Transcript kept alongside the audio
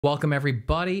Welcome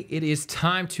everybody. It is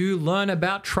time to learn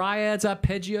about triads,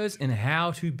 arpeggios, and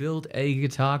how to build a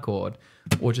guitar chord,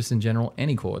 or just in general,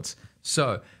 any chords.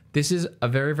 So this is a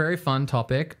very, very fun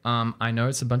topic. I know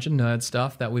it's a bunch of nerd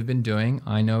stuff that we've been doing.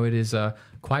 I know it is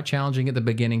quite challenging at the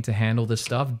beginning to handle this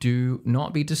stuff. Do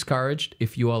not be discouraged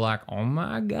if you are like, oh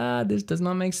my God, this does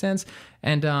not make sense.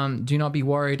 And do not be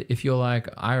worried if you're like,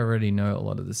 I already know a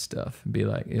lot of this stuff. Be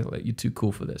like, you're too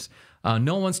cool for this.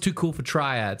 No one's too cool for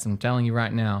triads. I'm telling you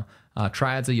right now.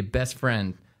 Triads are your best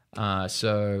friend.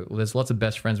 So there's lots of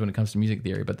best friends when it comes to music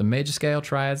theory, but the major scale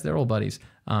triads, they're all buddies.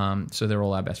 So they're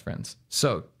all our best friends.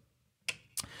 So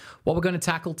what we're going to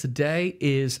tackle today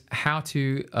is how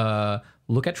to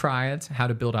look at triads, how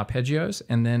to build arpeggios,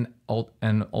 and then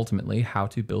ultimately how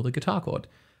to build a guitar chord.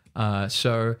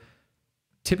 So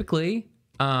typically,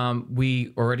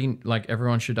 we already, like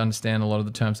everyone should understand a lot of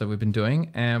the terms that we've been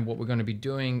doing. And what we're going to be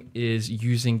doing is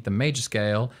using the major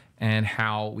scale and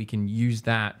how we can use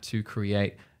that to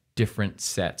create different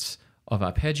sets of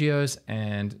arpeggios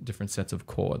and different sets of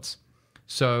chords.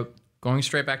 So going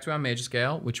straight back to our major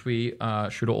scale, which we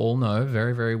should all know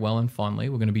very, very well and fondly,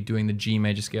 we're going to be doing the G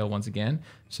major scale once again.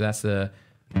 So that's so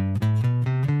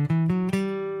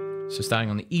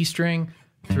starting on the E string,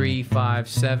 3, 5,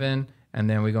 7, and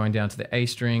then we're going down to the A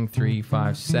string, 3,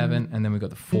 5, 7, and then we got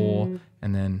the 4,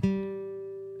 and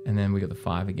then we got the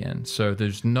 5 again. So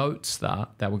there's notes that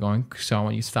we're going. So I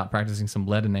want you to start practicing some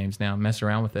letter names now. Mess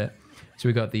around with it. So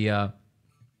we got the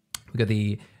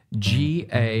G,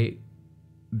 A,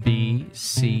 B,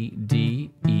 C,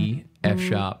 D, E, F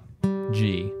sharp,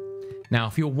 G. Now,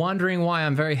 if you're wondering why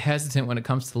I'm very hesitant when it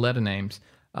comes to letter names,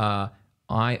 I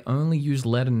only use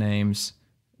letter names,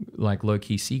 like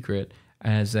low-key secret,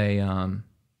 as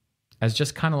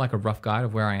just kind of like a rough guide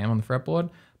of where I am on the fretboard.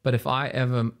 But if I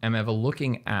am ever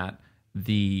looking at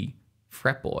the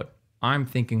fretboard, I'm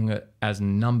thinking as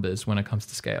numbers when it comes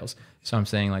to scales. So I'm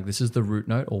saying like this is the root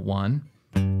note, or 1,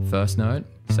 first note,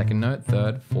 second note,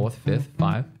 third, fourth, fifth,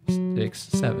 5, 6,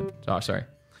 7. Oh, sorry.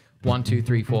 1, 2,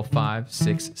 3, 4, 5,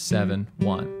 6, 7,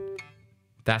 1.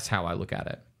 That's how I look at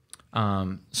it.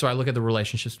 So I look at the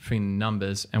relationships between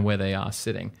numbers and where they are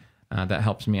sitting. That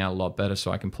helps me out a lot better, so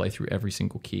I can play through every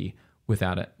single key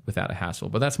without a hassle.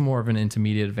 But that's more of an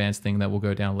intermediate advanced thing that we'll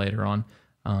go down later on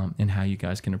in how you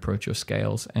guys can approach your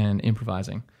scales and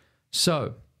improvising.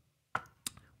 So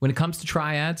when it comes to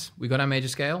triads, we got our major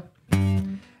scale.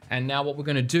 And now what we're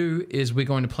going to do is we're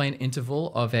going to play an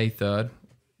interval of a third,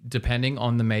 depending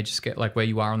on the major scale, like where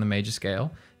you are on the major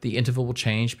scale. The interval will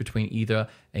change between either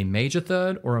a major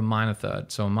third or a minor third.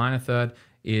 So a minor third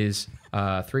is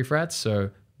 3 frets,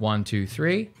 so 1, 2,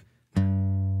 3.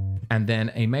 And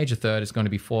then a major third is going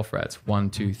to be 4 frets, 1,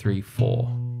 2, 3,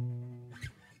 4.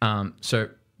 So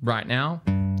right now,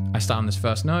 I start on this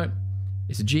first note.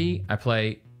 It's a G. I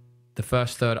play the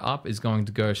first third up is going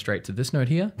to go straight to this note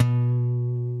here.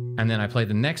 And then I play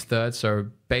the next third. So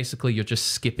basically you're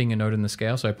just skipping a note in the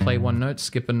scale. So I play one note,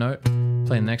 skip a note,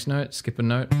 play the next note, skip a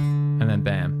note, and then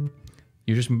bam.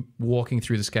 You're just walking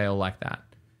through the scale like that.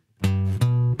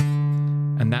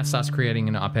 And that starts creating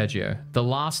an arpeggio. The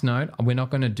last note, we're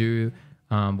not going to do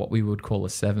what we would call a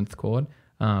 7th chord,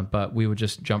 but we would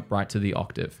just jump right to the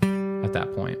octave at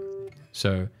that point.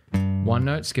 So one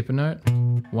note, skip a note,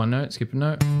 one note, skip a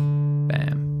note,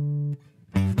 bam.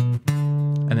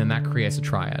 And then that creates a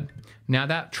triad. Now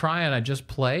that triad I just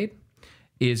played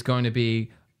is going to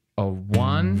be a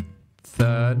 1,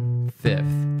 3rd,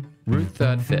 5th, root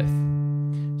 3rd,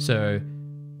 5th. So,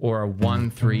 or a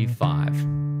 1, 3, 5.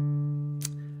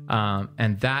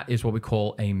 And that is what we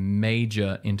call a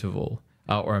major interval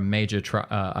or a major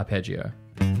arpeggio,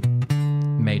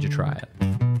 major triad.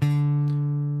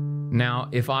 Now,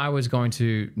 if I was going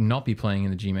to not be playing in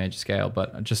the G major scale,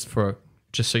 but just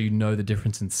so you know the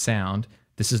difference in sound,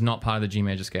 this is not part of the G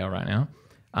major scale right now.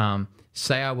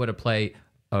 Say I were to play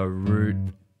a root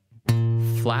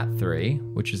flat 3,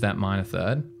 which is that minor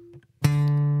third,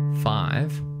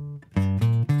 5.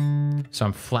 So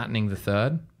I'm flattening the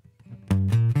third.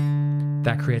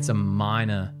 That creates a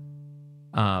minor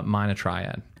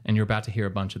triad, and you're about to hear a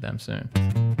bunch of them soon.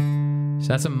 So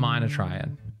that's a minor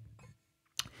triad.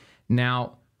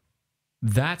 Now,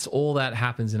 that's all that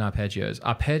happens in arpeggios.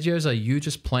 Arpeggios are you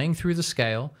just playing through the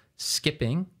scale,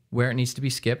 skipping where it needs to be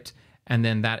skipped, and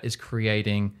then that is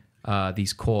creating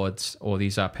these chords or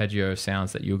these arpeggio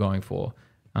sounds that you're going for.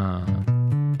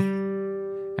 And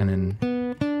then,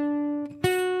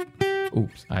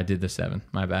 oops, I did the 7,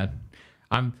 my bad.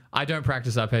 I don't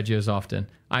practice arpeggios often.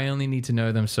 I only need to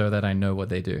know them so that I know what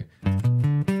they do.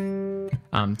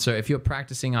 So if you're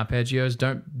practicing arpeggios,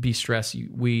 don't be stressed.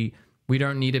 We we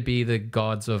don't need to be the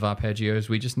gods of arpeggios.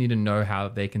 We just need to know how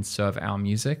they can serve our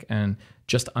music, and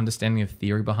just understanding the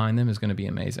theory behind them is going to be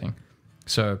amazing.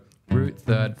 So root,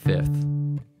 third, fifth,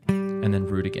 and then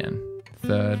root again.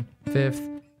 Third, fifth,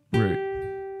 root.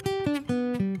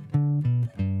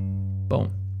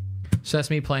 Boom. So that's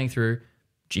me playing through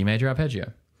G major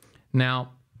arpeggio.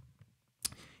 Now,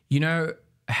 you know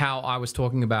how I was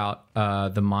talking about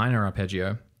the minor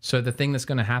arpeggio? So the thing that's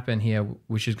going to happen here,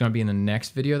 which is going to be in the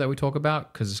next video that we talk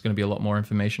about, because it's going to be a lot more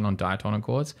information on diatonic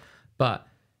chords, but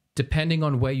depending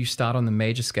on where you start on the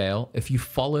major scale, if you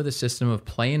follow the system of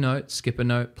play a note, skip a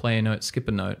note, play a note, skip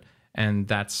a note, and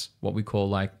that's what we call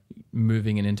like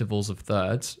moving in intervals of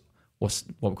thirds, or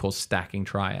what we call stacking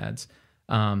triads,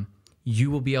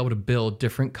 you will be able to build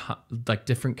different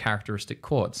characteristic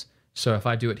chords. So if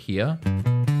I do it here,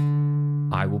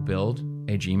 I will build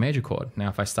a G major chord. Now,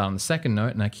 if I start on the second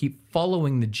note and I keep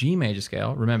following the G major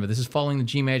scale, remember, this is following the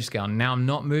G major scale. Now I'm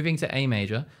not moving to A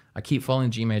major. I keep following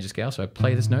the G major scale. So I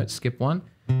play this note, skip one,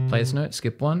 play this note,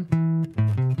 skip one.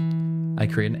 I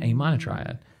create an A minor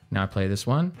triad. Now I play this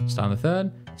one, start on the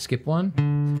third, skip one,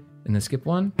 and then skip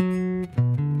one.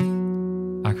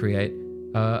 I create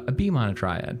a B minor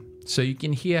triad. So you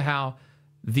can hear how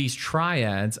these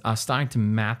triads are starting to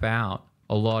map out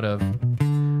a lot of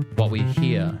what we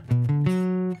hear.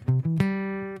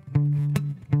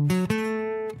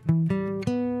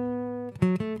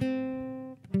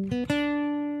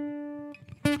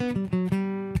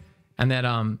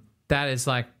 And that is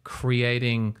like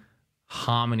creating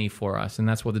harmony for us. And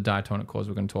that's what the diatonic chords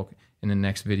we're going to talk in the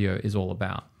next video is all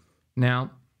about.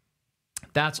 Now,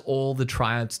 that's all the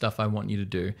triad stuff I want you to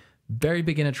do. Very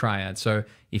beginner triad. So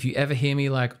if you ever hear me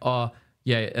like, oh,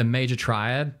 yeah, a major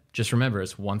triad, just remember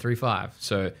it's 1, 3, 5.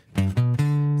 So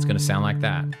it's going to sound like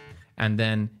that. And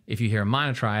then if you hear a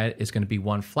minor triad, it's going to be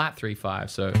 1 flat 3,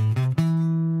 5. So,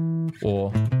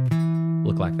 or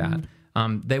look like that.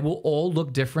 They will all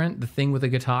look different. The thing with the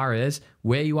guitar is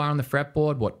where you are on the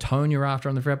fretboard, what tone you're after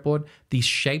on the fretboard, these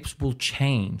shapes will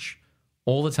change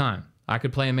all the time. I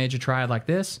could play a major triad like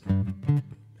this, or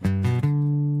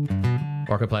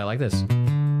I could play it like this.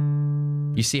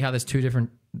 You see how there's two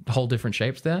whole different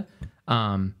shapes there?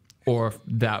 Or if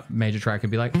that major triad could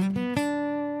be like.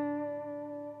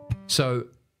 So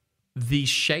these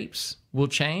shapes will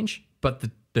change, but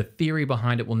the theory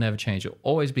behind it will never change. It'll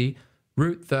always be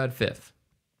root, third, fifth.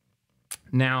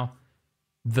 Now,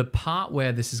 the part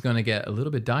where this is going to get a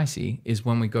little bit dicey is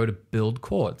when we go to build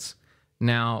chords.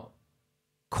 Now,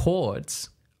 chords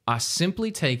are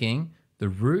simply taking the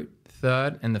root,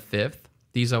 third, and the fifth.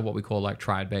 These are what we call like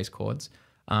triad-based chords.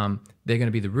 They're going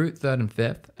to be the root, third, and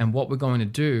fifth. And what we're going to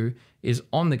do is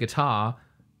on the guitar,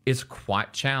 it's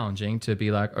quite challenging to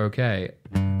be like, okay,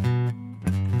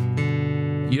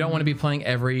 you don't want to be playing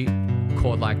every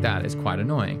chord like that. It's quite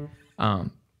annoying.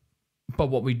 But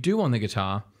what we do on the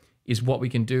guitar is what we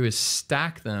can do is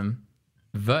stack them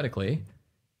vertically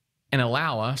and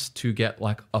allow us to get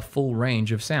like a full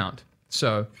range of sound.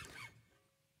 So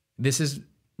this is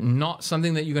not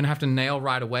something that you're going to have to nail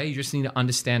right away. You just need to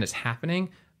understand it's happening,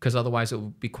 because otherwise it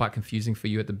will be quite confusing for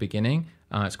you at the beginning.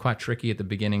 It's quite tricky at the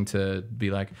beginning to be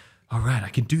like, all right, I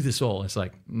can do this all. It's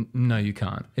like, no, you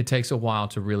can't. It takes a while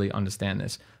to really understand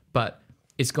this, but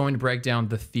it's going to break down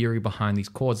the theory behind these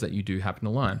chords that you do happen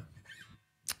to learn.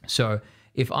 So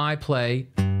if I play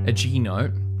a G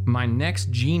note, my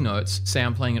next G notes, say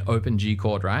I'm playing an open G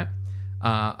chord, right?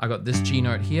 I got this G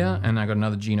note here, and I got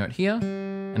another G note here,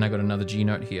 and I got another G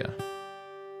note here.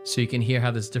 So you can hear how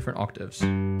there's different octaves.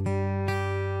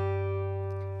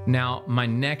 Now,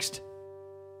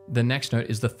 the next note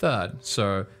is the third.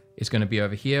 So it's going to be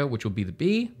over here, which will be the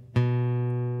B.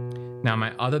 Now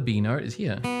my other B note is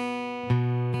here.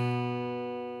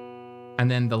 And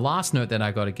then the last note that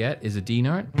I got to get is a D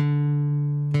note,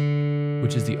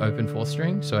 which is the open fourth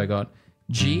string. So I got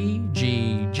G,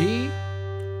 G, G,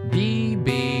 B,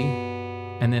 B,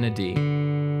 and then a D.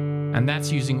 And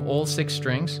that's using all 6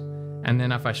 strings. And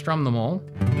then if I strum them all,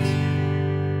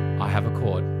 I have a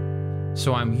chord.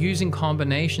 So I'm using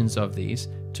combinations of these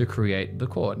to create the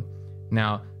chord.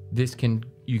 Now,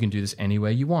 you can do this any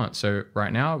way you want. So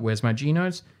right now, where's my G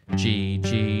notes? G,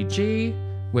 G, G.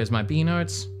 Where's my B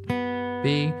notes?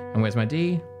 B. And where's my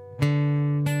D?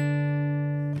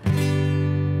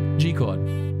 G chord.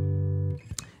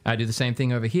 I do the same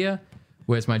thing over here.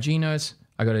 Where's my G notes?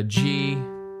 I got a G,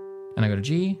 and I got a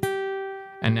G.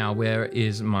 And now where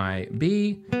is my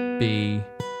B? B,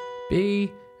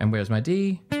 B. And where's my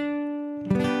D?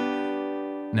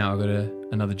 Now I've got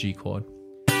another G chord.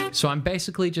 So I'm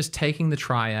basically just taking the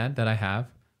triad that I have,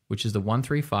 which is the 1,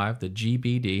 3, 5, the G,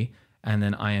 B, D, and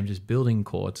then I am just building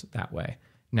chords that way.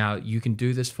 Now you can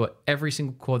do this for every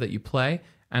single chord that you play.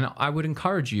 And I would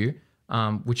encourage you,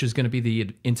 which is going to be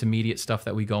the intermediate stuff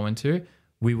that we go into,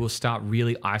 we will start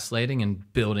really isolating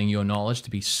and building your knowledge to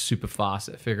be super fast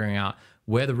at figuring out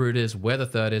where the root is, where the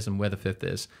third is, and where the fifth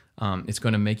is. It's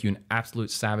going to make you an absolute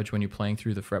savage when you're playing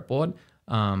through the fretboard.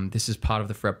 This is part of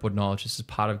the fretboard knowledge. This is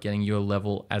part of getting your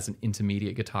level as an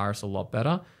intermediate guitarist a lot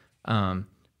better.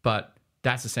 But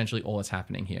that's essentially all that's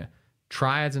happening here.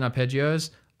 Triads and arpeggios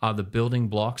are the building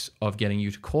blocks of getting you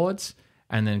to chords.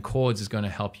 And then chords is going to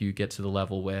help you get to the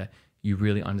level where you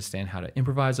really understand how to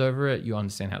improvise over it. You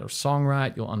understand how to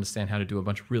songwrite. You'll understand how to do a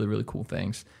bunch of really, really cool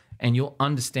things. And you'll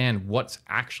understand what's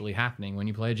actually happening when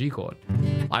you play a G chord.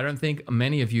 I don't think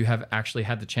many of you have actually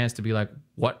had the chance to be like,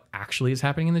 what actually is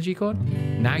happening in the G chord?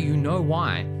 Now you know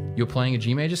why. You're playing a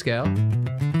G major scale,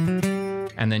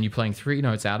 and then you're playing 3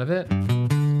 notes out of it.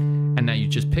 And now you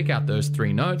just pick out those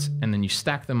 3 notes, and then you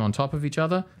stack them on top of each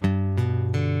other.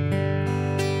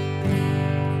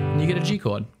 You get a G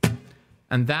chord.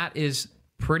 And that is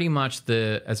pretty much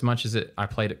as much as I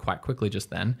played it quite quickly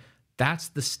just then, that's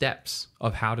the steps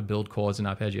of how to build chords and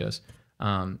arpeggios.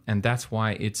 And that's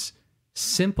why it's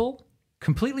simple,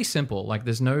 completely simple. Like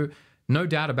there's no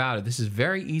doubt about it. This is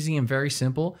very easy and very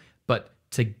simple, but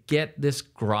to get this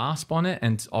grasp on it,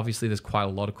 and obviously there's quite a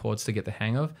lot of chords to get the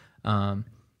hang of,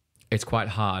 it's quite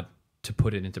hard to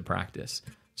put it into practice.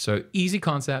 So easy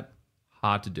concept,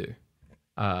 hard to do.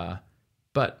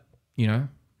 But you know,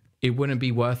 it wouldn't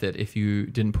be worth it if you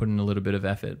didn't put in a little bit of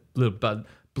effort,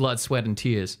 blood, sweat, and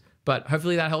tears. But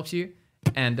hopefully that helps you.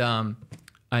 And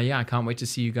yeah, I can't wait to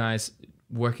see you guys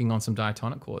working on some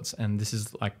diatonic chords. And this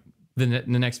is like the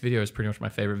next video is pretty much my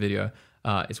favorite video.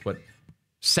 It's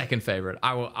second favorite.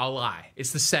 I'll lie.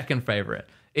 It's the second favorite.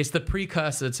 It's the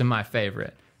precursor to my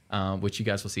favorite, which you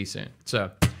guys will see soon. So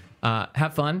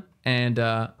have fun, and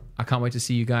I can't wait to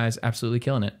see you guys absolutely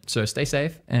killing it. So stay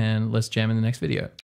safe, and let's jam in the next video.